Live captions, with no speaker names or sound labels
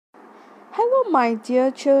Hello my dear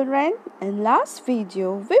children, in last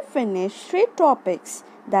video we finished 3 topics,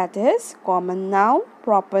 that is common noun,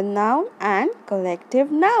 proper noun and collective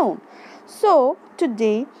noun. So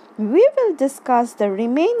today we will discuss the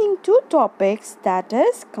remaining 2 topics, that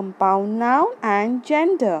is compound noun and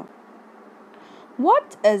gender.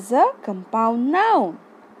 What is a compound noun?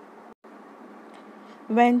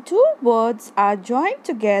 When 2 words are joined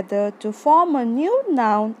together to form a new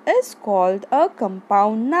noun is called a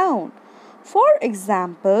compound noun. For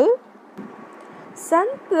example, sun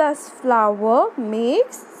plus flower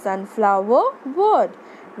makes sunflower word.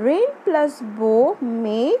 Rain plus bow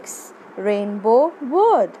makes rainbow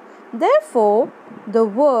word. Therefore, the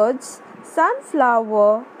words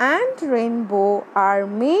sunflower and rainbow are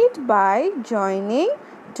made by joining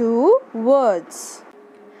 2 words.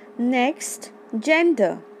 Next,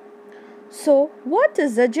 gender. So, what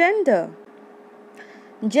is a gender?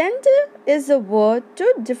 Gender is a word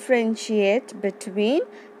to differentiate between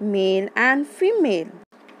male and female.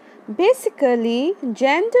 Basically,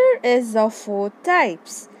 gender is of 4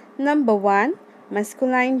 types. Number 1,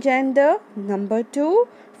 masculine gender. Number 2,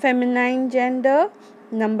 feminine gender.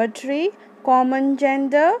 Number 3, common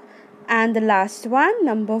gender. And the last one,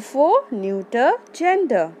 number 4, neuter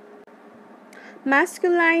gender.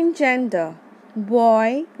 Masculine gender.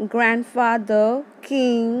 Boy, grandfather,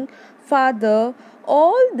 king, father,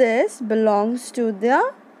 all this belongs to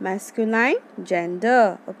the masculine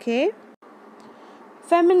gender. Okay.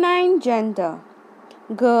 Feminine gender.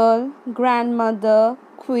 Girl, grandmother,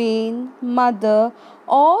 queen, mother,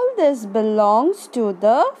 all this belongs to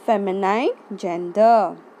the feminine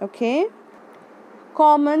gender. Okay.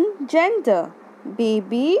 Common gender.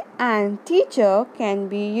 Baby and teacher can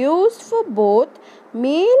be used for both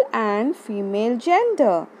male and female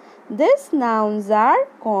gender. These nouns are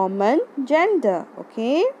common gender.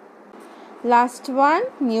 Okay. Last one,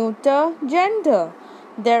 neuter gender.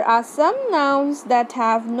 There are some nouns that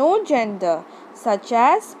have no gender, such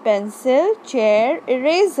as pencil, chair,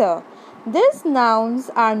 eraser. These nouns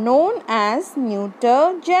are known as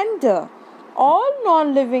neuter gender. All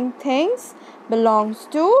non-living things belongs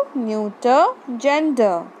to neuter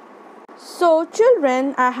gender. So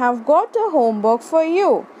children, I have got a homework for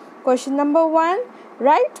you. Question number 1.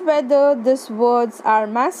 Write whether these words are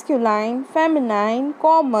masculine, feminine,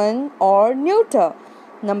 common or neuter.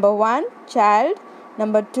 Number 1, child.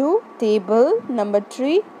 Number 2, table. Number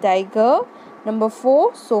 3, tiger. Number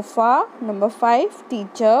 4, sofa. Number 5,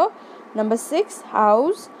 teacher. Number 6,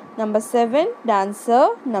 house. Number 7, dancer.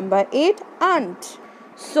 Number 8, aunt.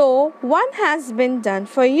 So, one has been done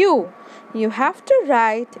for you. You have to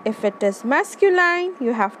write, if it is masculine,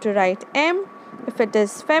 you have to write M. If it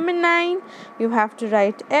is feminine, you have to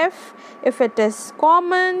write F. If it is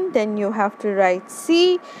common, then you have to write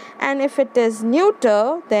C. And if it is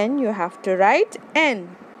neuter, then you have to write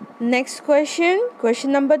N. Next question,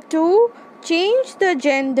 question number 2. Change the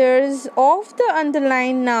genders of the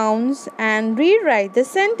underlined nouns and rewrite the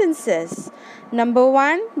sentences. Number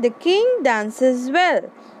 1, the king dances well.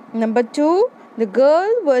 Number 2, the girl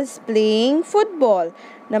was playing football.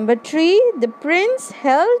 Number 3, the prince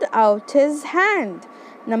held out his hand.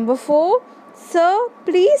 Number 4, sir,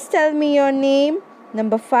 please tell me your name.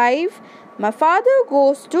 Number 5, my father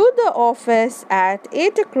goes to the office at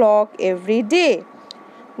 8 o'clock every day.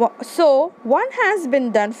 So, one has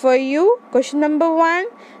been done for you. Question number 1.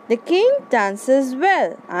 The king dances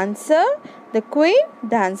well. Answer. The queen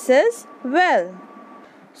dances well.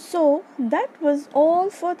 So, that was all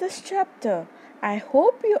for this chapter. I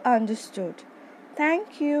hope you understood.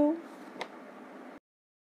 Thank you.